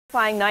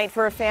Terrifying night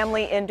for a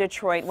family in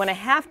Detroit when a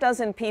half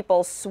dozen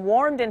people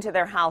swarmed into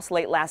their house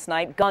late last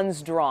night,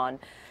 guns drawn.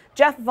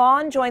 Jeff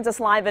Vaughn joins us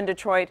live in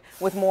Detroit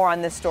with more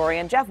on this story.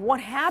 And Jeff, what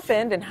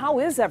happened and how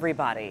is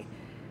everybody?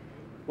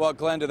 Well,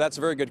 Glenda, that's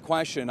a very good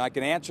question. I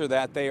can answer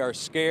that. They are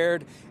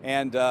scared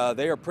and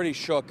they are pretty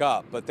shook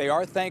up, but they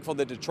are thankful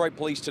that Detroit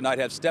police tonight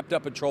have stepped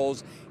up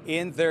patrols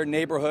in their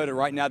neighborhood, and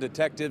right now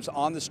detectives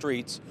on the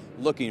streets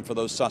looking for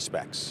those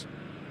suspects.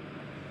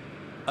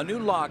 A new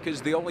lock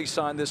is the only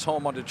sign this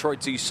home on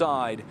Detroit's east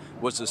side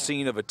was the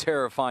scene of a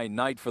terrifying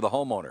night for the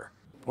homeowner.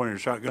 Pointed a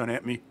shotgun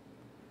at me,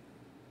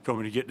 told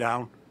me to get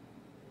down,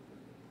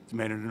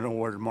 demanded to know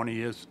where the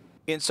money is.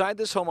 Inside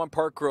this home on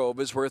Park Grove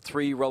is where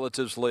three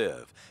relatives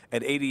live,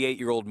 an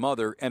 88-year-old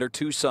mother and her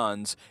two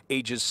sons,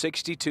 ages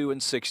 62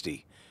 and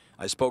 60.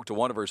 I spoke to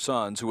one of her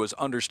sons who was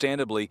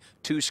understandably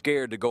too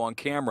scared to go on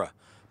camera,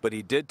 but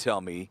he did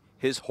tell me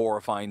his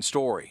horrifying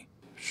story.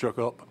 Shook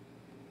up,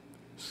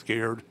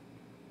 scared,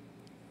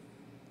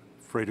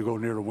 afraid to go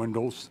near the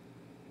windows,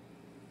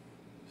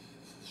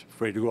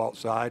 afraid to go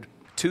outside.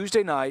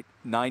 Tuesday night,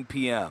 9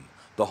 p.m.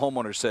 The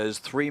homeowner says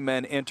three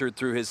men entered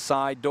through his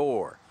side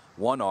door,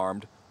 one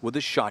armed with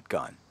a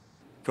shotgun.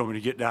 Told me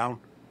to get down,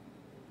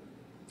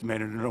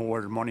 demanded to know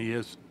where the money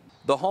is.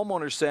 The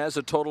homeowner says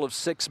a total of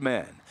 6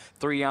 men,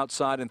 3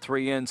 outside and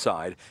 3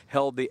 inside,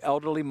 held the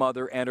elderly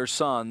mother and her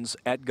sons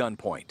at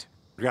gunpoint.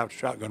 The guy with the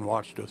shotgun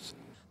watched us.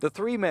 The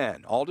 3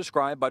 men, all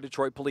described by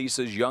Detroit police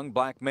as young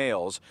black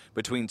males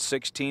between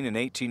 16 and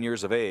 18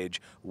 years of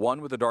age,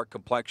 one with a dark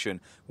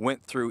complexion,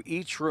 went through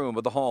each room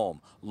of the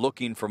home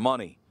looking for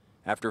money.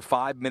 After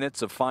 5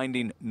 minutes of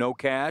finding no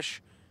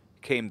cash,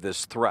 came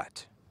this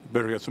threat.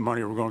 Better get some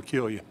money or we're going to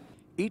kill you.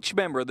 Each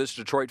member of this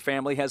Detroit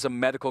family has a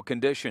medical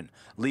condition,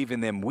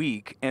 leaving them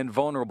weak and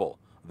vulnerable.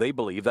 They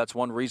believe that's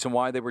one reason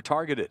why they were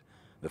targeted.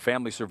 The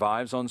family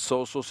survives on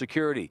Social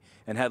Security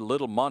and had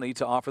little money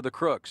to offer the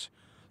crooks.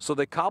 So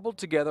they cobbled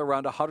together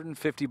around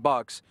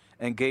 $150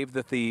 and gave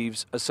the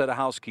thieves a set of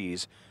house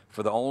keys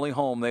for the only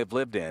home they've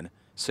lived in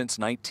since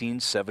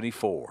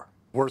 1974.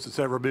 Worst it's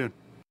ever been.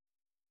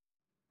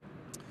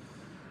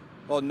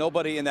 Well,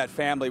 nobody in that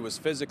family was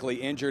physically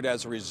injured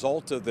as a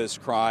result of this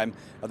crime.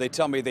 They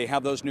tell me they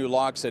have those new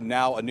locks and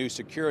now a new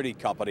security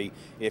company.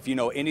 If you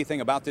know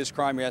anything about this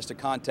crime, you have to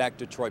contact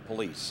Detroit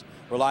police.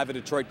 We're live in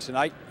Detroit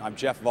tonight. I'm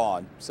Jeff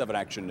Vaughn, 7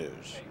 Action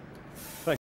News.